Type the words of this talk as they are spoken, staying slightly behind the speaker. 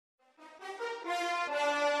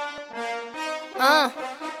Uh.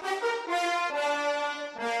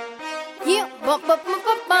 Yeah, bum bum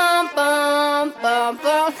bum bum bum bum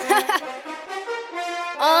bum.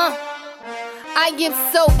 I am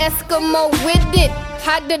so Eskimo with it,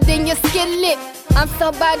 hotter than your skillet. I'm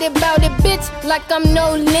so bout it, bitch, like I'm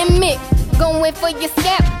no limit. Going for your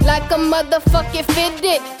step like a motherfucking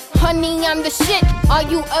fitted. Honey, I'm the shit, all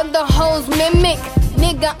you other hoes mimic.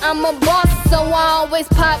 Nigga, I'm a boss, so I always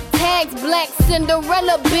pop tags. Black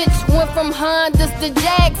Cinderella, bitch, went from Hondas to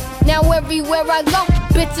Jags. Now everywhere I go,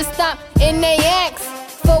 bitches stop and they ask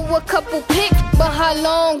for a couple pics, but how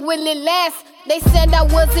long will it last? They said I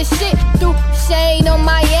wasn't shit, threw shade on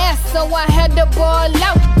my ass, so I had to ball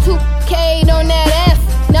out 2K on that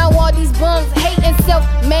ass. Now all these bums hating,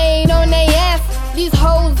 self-made on they ass. These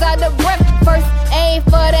hoes out of breath, first aim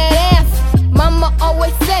for that ass. Mama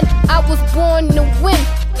always said I was born to win,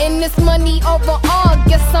 and this money overall,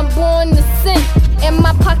 guess I'm born to sin. And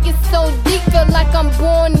my pocket's so deep, feel like I'm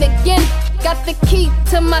born again. Got the key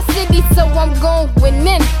to my city, so I'm going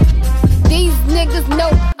in. These niggas know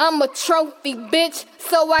I'm a trophy bitch,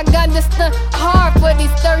 so I gotta stunt hard for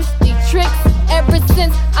these thirsty tricks. Ever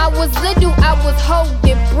since I was little, I was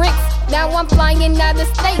holding bricks. Now I'm flying out of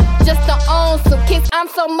state just to own some kicks. I'm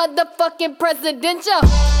so motherfucking presidential.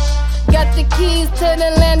 Got the keys to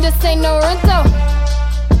the land, this ain't no rental.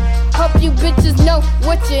 Hope you bitches know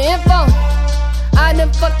what your info. I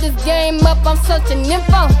done fucked this game up, I'm searching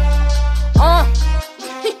info.